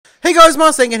Hey guys,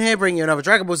 Mustang here, bringing you another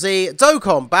Dragon Ball Z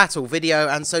Dokkan battle video,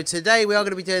 and so today we are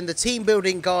going to be doing the team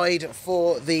building guide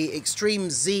for the Extreme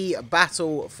Z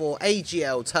battle for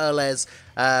AGL TURLES.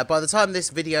 By the time this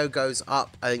video goes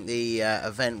up, I think the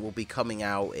event will be coming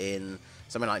out in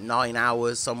something like 9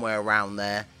 hours, somewhere around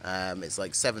there. It's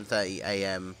like 7:30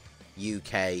 AM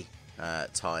UK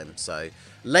time, so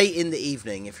late in the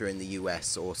evening if you're in the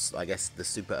US, or I guess the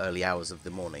super early hours of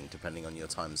the morning depending on your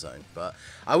time zone. But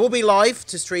I will be live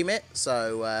to stream it,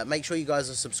 so make sure you guys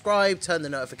are subscribed, turn the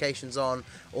notifications on,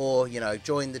 or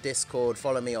join the Discord,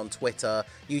 follow me on Twitter.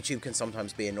 YouTube can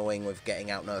sometimes be annoying with getting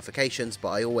out notifications, but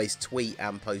I always tweet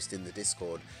and post in the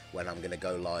Discord when I'm going to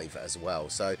go live as well,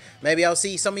 so maybe I'll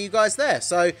see some of you guys there.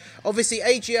 So obviously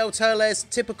AGL TURLES,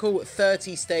 typical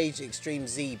 30 stage Extreme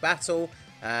Z battle.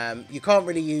 You can't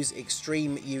really use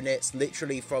extreme units.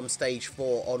 Literally from stage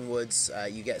 4 onwards,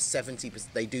 you get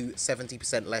 70%. They do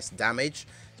 70% less damage.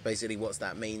 It's basically what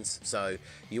that means. So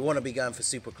you want to be going for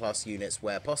super class units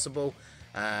where possible.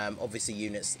 Obviously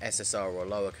units SSR or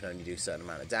lower can only do a certain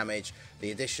amount of damage. The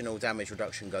additional damage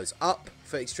reduction goes up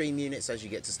for extreme units as you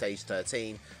get to stage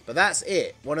 13, but that's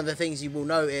it. One of the things you will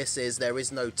notice is there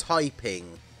is no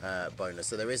typing bonus,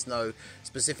 so there is no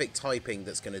specific typing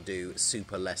that's going to do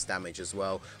super less damage as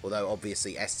well, although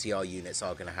obviously STR units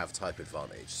are going to have type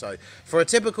advantage. So for a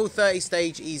typical 30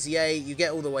 stage EZA, you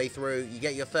get all the way through, you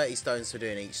get your 30 stones for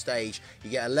doing each stage, you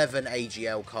get 11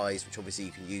 AGL Kais, which obviously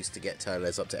you can use to get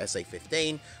TURLES up to SA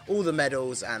 15, all the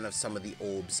medals and some of the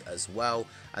orbs as well,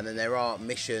 and then there are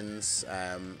missions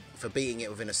for beating it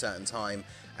within a certain time,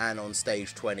 and on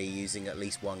stage 20 using at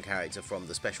least one character from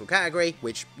the special category,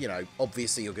 which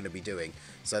obviously you're going to be doing.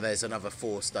 So there's another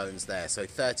 4 stones there, so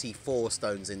 34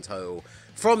 stones in total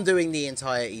from doing the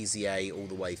entire EZA all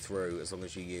the way through, as long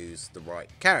as you use the right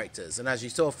characters. And as you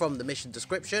saw from the mission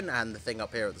description and the thing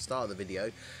up here at the start of the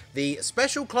video, the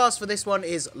special class for this one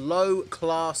is low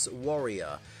class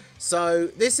warrior. So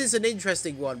this is an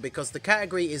interesting one because the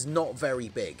category is not very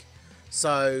big.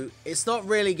 So it's not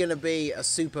really going to be a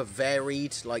super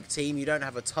varied team. You don't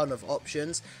have a ton of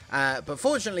options, but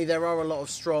fortunately there are a lot of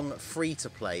strong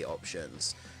free-to-play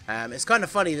options. It's kind of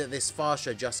funny that this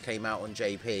Farsha just came out on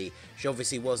JP. She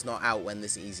obviously was not out when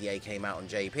this EZA came out on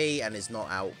JP, and is not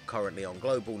out currently on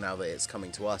Global now that it's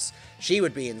coming to us. She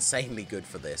would be insanely good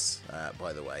for this,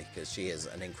 by the way, because she is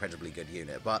an incredibly good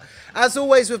unit. But as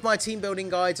always with my team building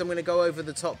guides, I'm going to go over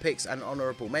the top picks and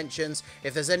honourable mentions.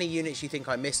 If there's any units you think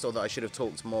I missed or that I should have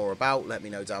talked more about, let me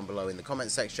know down below in the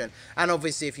comment section. And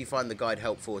obviously if you find the guide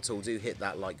helpful at all, do hit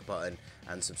that like button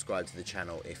and subscribe to the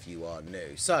channel if you are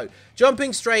new. So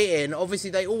jumping straight in, obviously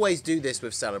they always do this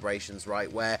with celebrations,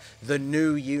 right, where the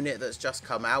new unit that's just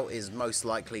come out is most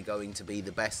likely going to be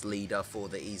the best leader for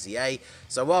the EZA.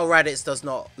 So while Raditz does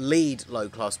not lead low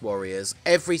class warriors,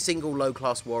 every single low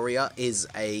class warrior is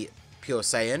a Pure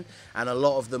Saiyan, and a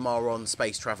lot of them are on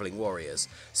space traveling warriors.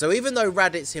 So even though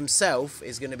Raditz himself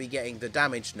is going to be getting the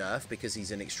damage nerf because he's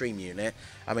an extreme unit,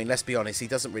 I mean, let's be honest, he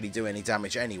doesn't really do any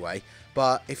damage anyway,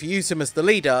 but if you use him as the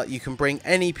leader, you can bring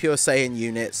any Pure Saiyan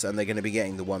units and they're going to be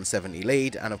getting the 170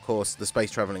 lead, and of course the space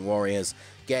traveling warriors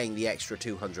getting the extra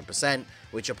 200%,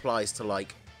 which applies to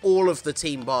all of the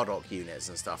Team Bardock units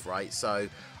and stuff, right? So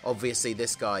obviously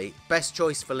this guy, best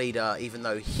choice for leader, even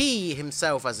though he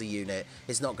himself as a unit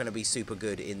is not going to be super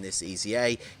good in this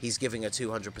EZA. He's giving a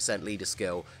 200% leader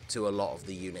skill to a lot of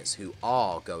the units who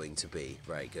are going to be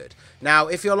very good. Now,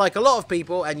 if you're like a lot of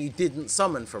people and you didn't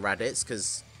summon for Raditz,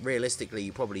 because realistically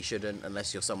you probably shouldn't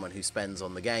unless you're someone who spends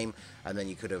on the game, and then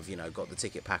you could have got the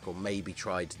ticket pack or maybe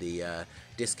tried the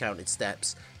discounted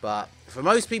steps. But for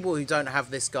most people who don't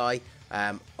have this guy,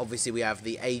 obviously we have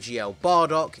the AGL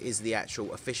Bardock is the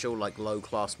actual official low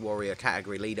class warrior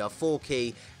category leader. 4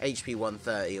 key, HP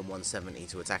 130 and 170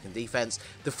 to attack and defense.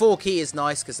 The 4 key is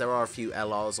nice because there are a few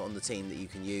LRs on the team that you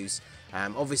can use.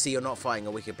 Obviously you're not fighting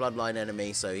a Wicked Bloodline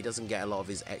enemy, so he doesn't get a lot of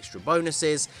his extra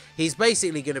bonuses. He's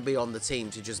basically going to be on the team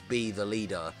to just be the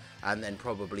leader, and then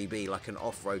probably be an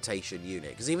off-rotation unit.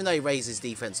 Because even though he raises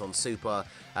defense on Super,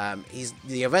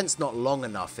 the event's not long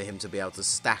enough for him to be able to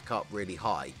stack up really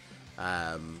high.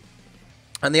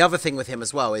 And the other thing with him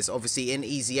as well is obviously in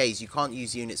EZAs you can't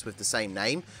use units with the same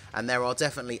name, and there are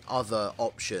definitely other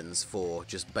options for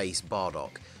just base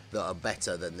Bardock that are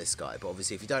better than this guy. But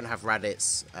obviously if you don't have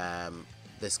Raditz,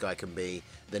 this guy can be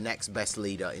the next best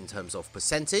leader in terms of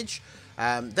percentage.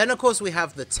 Then, of course, we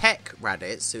have the Tech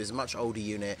Raditz, who is a much older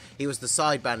unit. He was the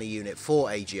side banner unit for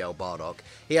AGL Bardock.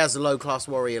 He has a low-class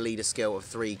warrior leader skill of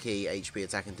 3 key, HP,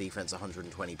 attack, and defense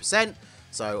 120%.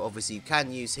 So, obviously, you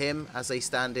can use him as a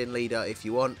stand-in leader if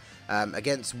you want.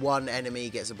 Against one enemy,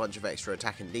 gets a bunch of extra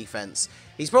attack and defense.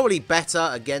 He's probably better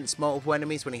against multiple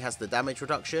enemies when he has the damage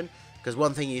reduction. Because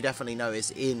one thing you definitely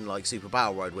notice in, like, Super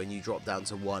Battle Road, when you drop down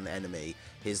to one enemy,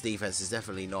 his defense is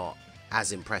definitely not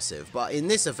as impressive. But in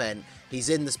this event, he's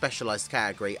in the specialized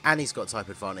category and he's got type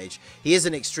advantage. He is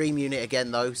an extreme unit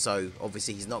again though, so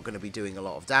obviously he's not going to be doing a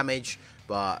lot of damage,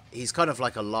 but he's kind of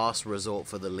like a last resort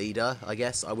for the leader, I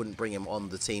guess. I wouldn't bring him on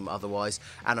the team otherwise.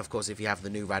 And of course, if you have the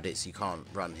new Raditz, you can't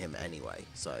run him anyway.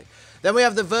 So then we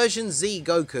have the version Z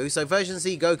Goku. So version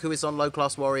Z Goku is on low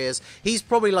class warriors. He's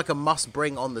probably like a must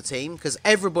bring on the team because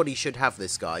everybody should have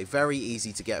this guy. Very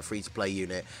easy to get a free to play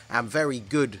unit and very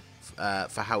good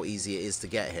for how easy it is to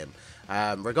get him.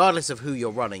 Regardless of who you're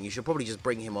running, you should probably just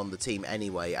bring him on the team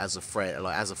anyway as a friend,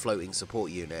 like as a floating support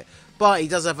unit. But he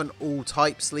does have an all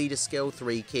types leader skill,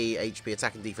 3 key, HP,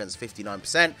 attack and defense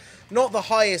 59%. Not the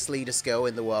highest leader skill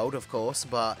in the world, of course,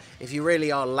 but if you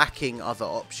really are lacking other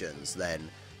options,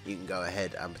 then you can go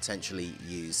ahead and potentially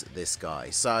use this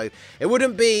guy. So it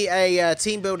wouldn't be a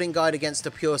team building guide against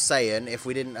a pure Saiyan if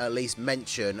we didn't at least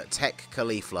mention Tech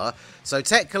Caulifla. So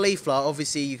Tech Caulifla,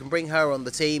 obviously you can bring her on the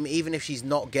team even if she's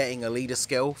not getting a leader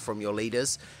skill from your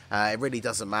leaders. It really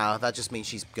doesn't matter. That just means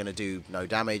she's going to do no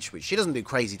damage, which she doesn't do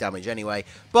crazy damage anyway.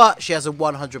 But she has a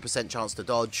 100% chance to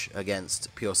dodge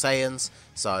against pure Saiyans.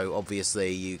 So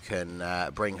obviously you can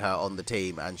bring her on the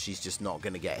team and she's just not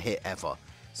going to get hit ever.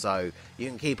 So you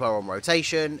can keep her on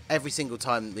rotation every single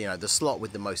time, you know, the slot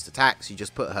with the most attacks, you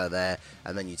just put her there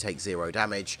and then you take 0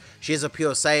 damage. She is a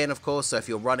pure Saiyan, of course, so if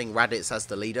you're running Raditz as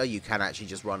the leader, you can actually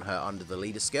just run her under the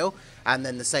leader skill. And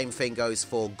then the same thing goes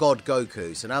for God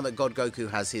Goku. So now that God Goku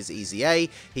has his Easy A,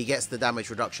 he gets the damage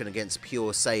reduction against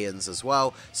pure Saiyans as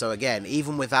well. So again,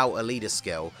 even without a leader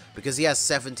skill, because he has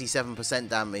 77%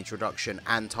 damage reduction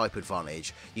and type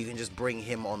advantage, you can just bring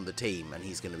him on the team and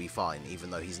he's going to be fine,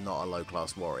 even though he's not a low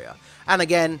class warrior. And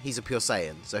again, he's a pure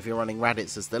Saiyan, so if you're running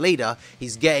Raditz as the leader,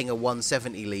 he's getting a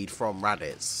 170 lead from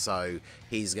Raditz, so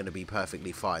he's going to be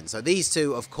perfectly fine. So these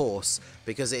two, of course,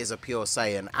 because it is a pure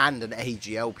Saiyan and an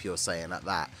AGL pure Saiyan at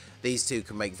that, these two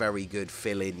can make very good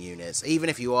fill-in units. Even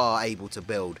if you are able to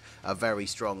build a very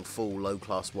strong full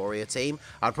low-class warrior team,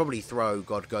 I'd probably throw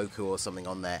God Goku or something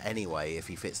on there anyway if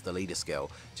he fits the leader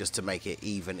skill, just to make it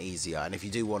even easier. And if you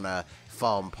do want to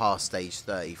farm past stage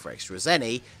 30 for extra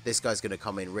Zenny, this guy's going to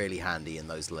come in really handy in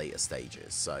those later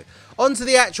stages. So on to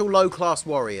the actual low-class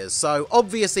warriors. So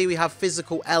obviously we have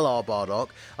physical LR Bardock.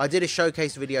 I did a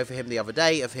showcase video for him the other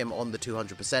day of him on the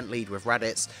 200% lead with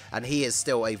Raditz, and he is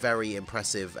still a very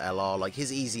impressive LR. Like,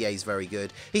 his Easy A is very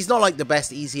good. He's not like the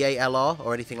best Easy A LR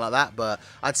or anything like that, but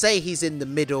I'd say he's in the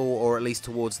middle, or at least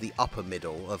towards the upper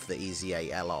middle of the Easy A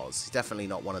LRs. He's definitely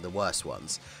not one of the worst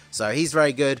ones. So he's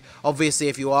very good. Obviously,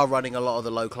 if you are running a lot of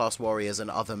the low-class warriors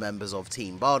and other members of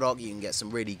Team Bardock, you can get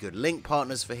some really good link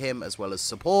partners for him, as well as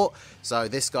support. So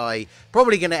this guy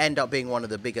probably going to end up being one of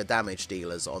the bigger damage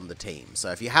dealers on the team.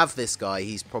 So if you have this guy,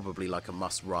 he's probably like a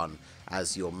must-run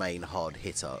as your main hard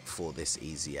hitter for this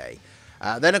Easy A.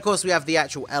 Then, of course, we have the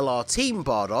actual LR Team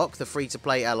Bardock, the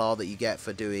free-to-play LR that you get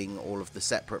for doing all of the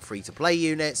separate free-to-play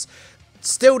units.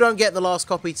 Still don't get the last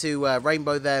copy to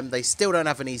rainbow them. They still don't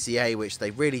have an Easy A, which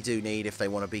they really do need if they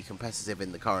want to be competitive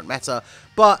in the current meta.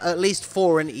 But at least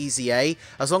for an Easy A,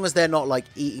 as long as they're not like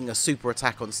eating a super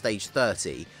attack on stage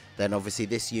 30, then obviously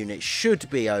this unit should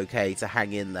be okay to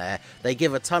hang in there. They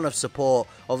give a ton of support.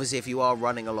 Obviously, if you are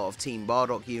running a lot of Team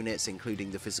Bardock units, including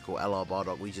the physical LR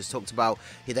Bardock we just talked about,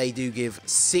 they do give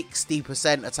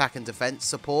 60% attack and defense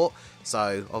support.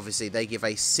 So obviously they give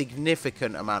a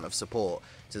significant amount of support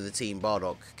to the Team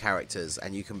Bardock characters,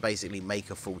 and you can basically make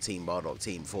a full Team Bardock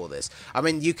team for this. I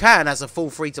mean, you can, as a full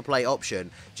free-to-play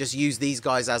option, just use these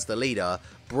guys as the leader,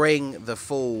 bring the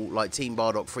full, like, Team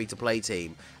Bardock free-to-play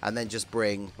team, and then just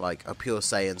bring, like, a Pure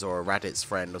Saiyans or a Raditz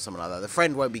friend or something like that. The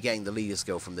friend won't be getting the leader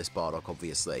skill from this Bardock,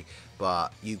 obviously, but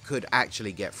you could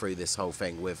actually get through this whole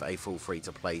thing with a full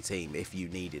free-to-play team if you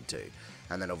needed to.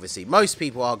 And then obviously most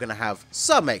people are going to have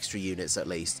some extra units at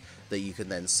least that you can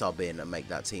then sub in and make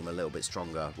that team a little bit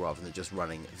stronger rather than just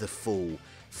running the full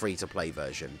free-to-play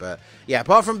version. But yeah,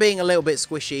 apart from being a little bit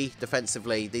squishy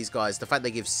defensively, these guys, the fact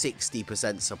they give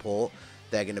 60% support,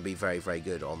 they're going to be very, very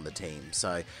good on the team.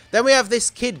 So then we have this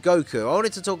Kid Goku. I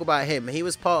wanted to talk about him. He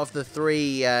was part of the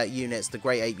 3 units, the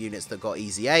Great Ape units that got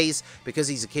easy A's. Because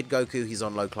he's a Kid Goku, he's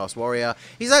on low class warrior.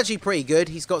 He's actually pretty good.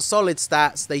 He's got solid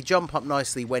stats. They jump up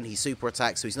nicely when he super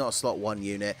attacks, so he's not a slot 1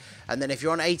 unit. And then if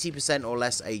you're on 80% or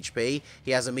less HP,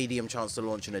 he has a medium chance to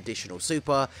launch an additional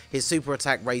super. His super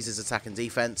attack raises attack and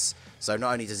defense. So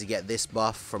not only does he get this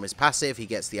buff from his passive, he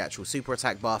gets the actual super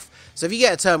attack buff. So if you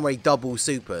get a turn where he double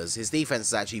supers, his defense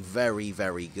is actually very,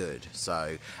 very good.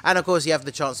 So, and of course you have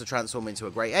the chance to transform into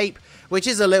a Great Ape, which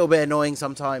is a little bit annoying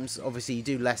sometimes. Obviously you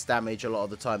do less damage a lot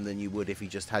of the time than you would if you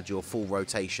just had your full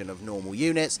rotation of normal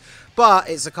units. But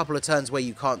it's a couple of turns where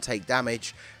you can't take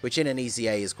damage, which in an easy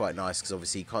A is quite nice because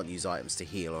obviously you can't use items to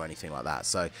heal or anything like that.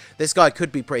 So this guy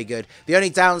could be pretty good. The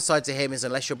only downside to him is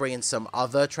unless you're bringing some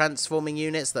other transforming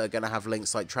units that are going to have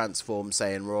links like Transform,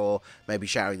 Saiyan Raw, maybe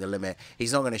Shattering the Limit,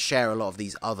 he's not going to share a lot of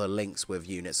these other links with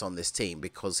units on this team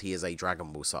because he is a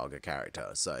Dragon Ball Saga character.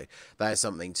 So that is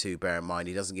something to bear in mind.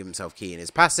 He doesn't give himself key in his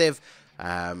passive,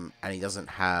 and he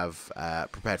doesn't have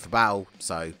Prepared for Battle,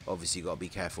 so obviously you've got to be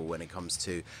careful when it comes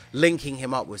to linking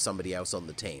him up with somebody else on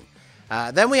the team.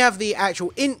 Then we have the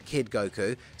actual Int Kid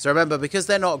Goku. So remember, because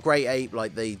they're not Great Ape,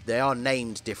 like they are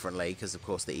named differently, because of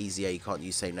course the Easy A you can't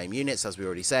use same name units, as we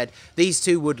already said. These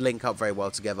two would link up very well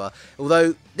together.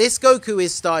 Although this Goku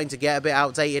is starting to get a bit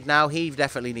outdated now. He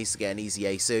definitely needs to get an Easy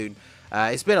A soon.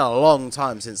 It's been a long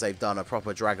time since they've done a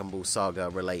proper Dragon Ball Saga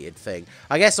related thing.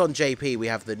 I guess on JP we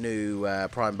have the new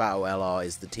Prime Battle LR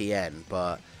is the TN,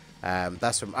 but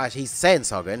that's from, actually he's Saiyan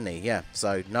Saga, isn't he? Yeah,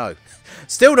 so no.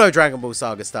 Still no Dragon Ball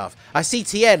Saga stuff. I see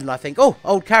TN and I think, oh,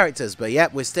 old characters, but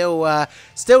yep, we're still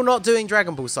not doing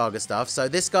Dragon Ball Saga stuff. So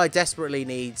this guy desperately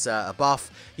needs a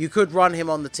buff. You could run him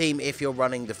on the team if you're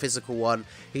running the physical one.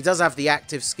 He does have the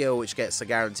active skill, which gets a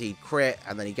guaranteed crit,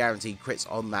 and then he guaranteed crits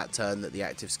on that turn that the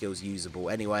active skill is usable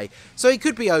anyway. So he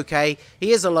could be okay.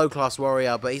 He is a low-class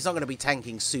warrior, but he's not going to be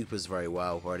tanking supers very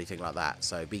well or anything like that.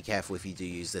 So be careful if you do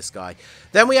use this guy.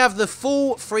 Then we have the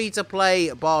full free-to-play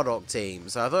Bardock team.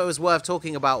 So I thought it was worth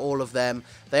talking about all of them.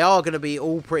 They are going to be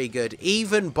all pretty good.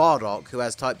 Even Bardock, who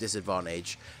has type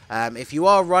disadvantage. If you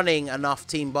are running enough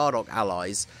Team Bardock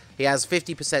allies, he has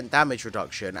 50% damage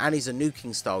reduction, and he's a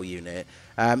nuking style unit.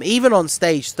 Even on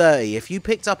stage 30, if you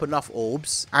picked up enough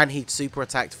orbs and he'd super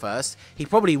attacked first, he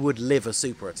probably would live a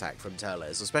super attack from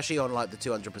Turles, especially on like the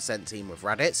 200% team with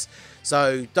Raditz.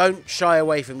 So don't shy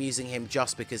away from using him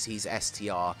just because he's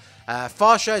STR.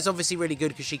 Farsha is obviously really good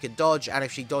because she can dodge, and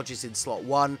if she dodges in slot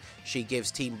 1, she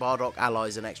gives Team Bardock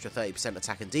allies an extra 30%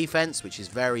 attack and defense, which is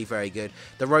very, very good.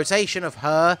 The rotation of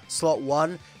her, slot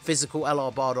 1, physical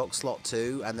LR Bardock slot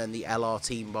 2, and then the LR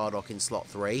Team Bardock in slot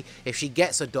 3. If she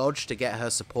gets a dodge to get her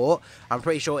support, I'm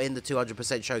pretty sure in the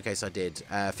 200% showcase I did,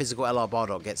 physical LR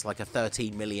Bardock gets like a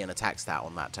 13 million attack stat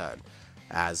on that turn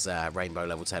as Rainbow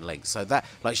level 10 Link. So that,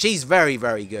 like, she's very,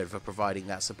 very good for providing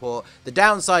that support. The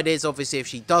downside is obviously if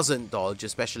she doesn't dodge,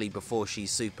 especially before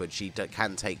she's supered, she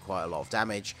can take quite a lot of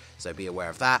damage, so be aware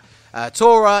of that.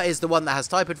 Tora is the one that has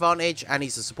type advantage, and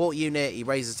he's a support unit. He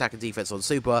raises attack and defense on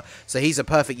super, so he's a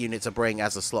perfect unit to bring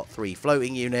as a slot 3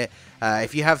 floating unit.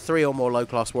 If you have 3 or more low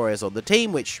class warriors on the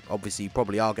team, which obviously you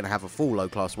probably are going to have a full low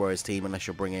class warriors team unless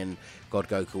you're bringing God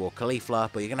Goku or Caulifla,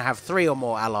 but you're going to have 3 or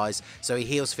more allies, so he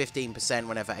heals 15%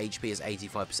 whenever HP is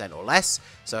 85% or less.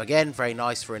 So again, very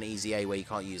nice for an easy A where you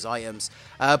can't use items.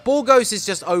 Borgos is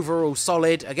just overall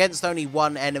solid against only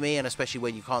one enemy, and especially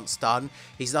when you can't stun.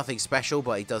 He's nothing special,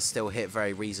 but he does still hit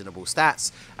very reasonable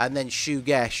stats. And then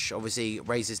Shugesh obviously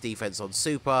raises defense on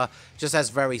super, just has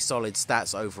very solid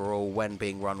stats overall when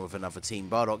being run with another Team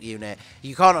Bardock unit.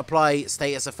 You can't apply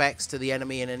status effects to the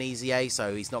enemy in an easy A,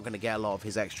 so he's not going to get a lot of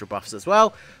his extra buffs as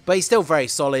well, but he's still very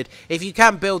solid. If you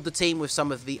can build the team with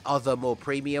some of the other more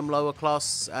premium lower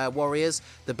class warriors,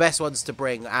 the best ones to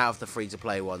bring out of the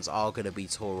free-to-play ones are going to be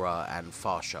Tora and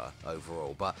Farsha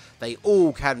overall, but they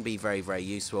all can be very, very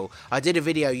useful. I did a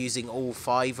video using all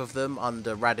 5 of them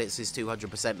under Raditz's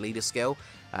 200% leader skill,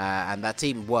 and that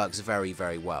team works very,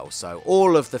 very well. So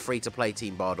all of the free-to-play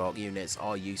Team Bardock units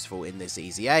are useful in this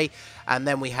easy A. And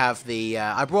then we have the,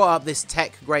 I brought up this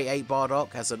Tech Great Ape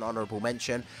Bardock as an honourable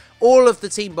mention. All of the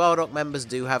Team Bardock members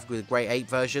do have Great Ape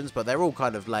versions, but they're all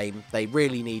kind of lame. They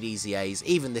really need easy A's,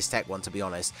 even this Tech one, to be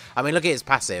honest. I mean, look at his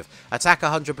passive. Attack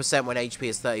 100% when HP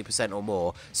is 30% or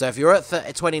more. So if you're at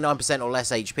 29% or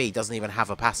less HP, doesn't even have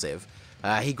a passive.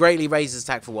 He greatly raises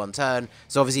attack for 1 turn,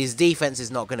 so obviously his defense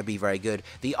is not going to be very good.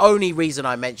 The only reason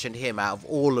I mentioned him out of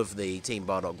all of the Team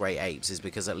Bardock Great Apes is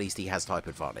because at least he has type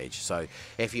advantage. So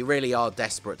if you really are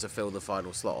desperate to fill the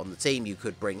final slot on the team, you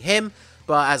could bring him.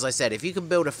 But as I said, if you can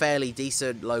build a fairly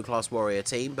decent low-class warrior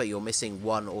team, but you're missing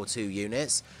 1 or 2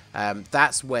 units,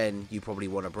 that's when you probably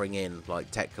want to bring in like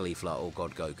Tech Caulifla or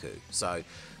God Goku. So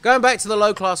going back to the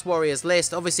low-class warriors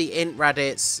list, obviously Int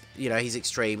Raditz, you know, he's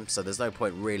extreme, so there's no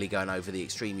point really going over the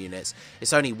extreme units.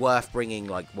 It's only worth bringing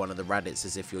like one of the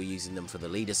Raditz if you're using them for the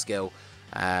leader skill.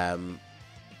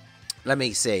 Let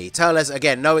me see. Turles,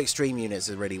 again, no extreme units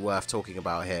are really worth talking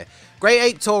about here. Great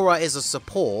Ape Tora is a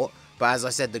support, but as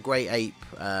I said, the Great Ape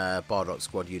Bardock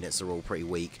squad units are all pretty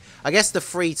weak. I guess the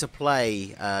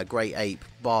free-to-play Great Ape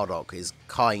Bardock is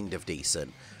kind of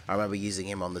decent. I remember using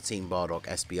him on the Team Bardock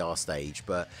SBR stage,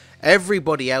 but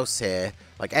everybody else here,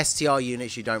 like STR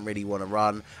units you don't really want to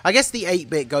run. I guess the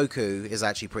 8-bit Goku is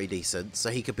actually pretty decent,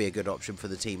 so he could be a good option for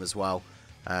the team as well.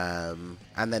 And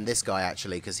then this guy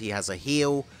actually, because he has a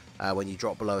heal when you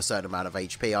drop below a certain amount of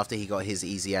HP. After he got his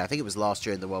easy, I think it was last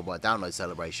year in the Worldwide Download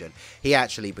Celebration, he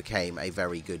actually became a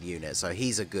very good unit. So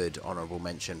he's a good honourable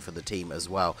mention for the team as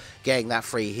well. Getting that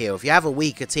free heal. If you have a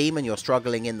weaker team and you're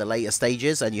struggling in the later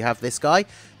stages and you have this guy,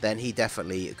 then he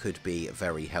definitely could be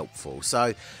very helpful.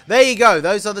 So there you go.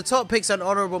 Those are the top picks and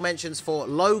honourable mentions for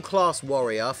low-class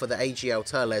warrior for the AGL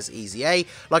TURLES EZA.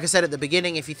 Like I said at the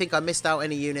beginning, if you think I missed out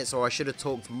any units or I should have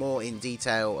talked more in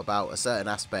detail about a certain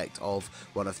aspect of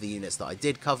one of the units that I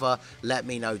did cover, let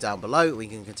me know down below. We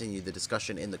can continue the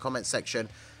discussion in the comments section.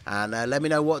 And let me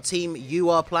know what team you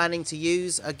are planning to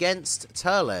use against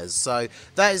Turles. So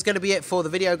that is going to be it for the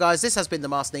video, guys. This has been the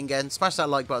Masked Ningen. Smash that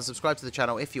like button, subscribe to the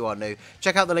channel if you are new.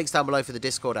 Check out the links down below for the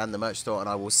Discord and the merch store, and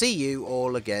I will see you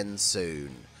all again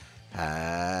soon.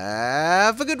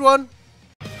 Have a good one.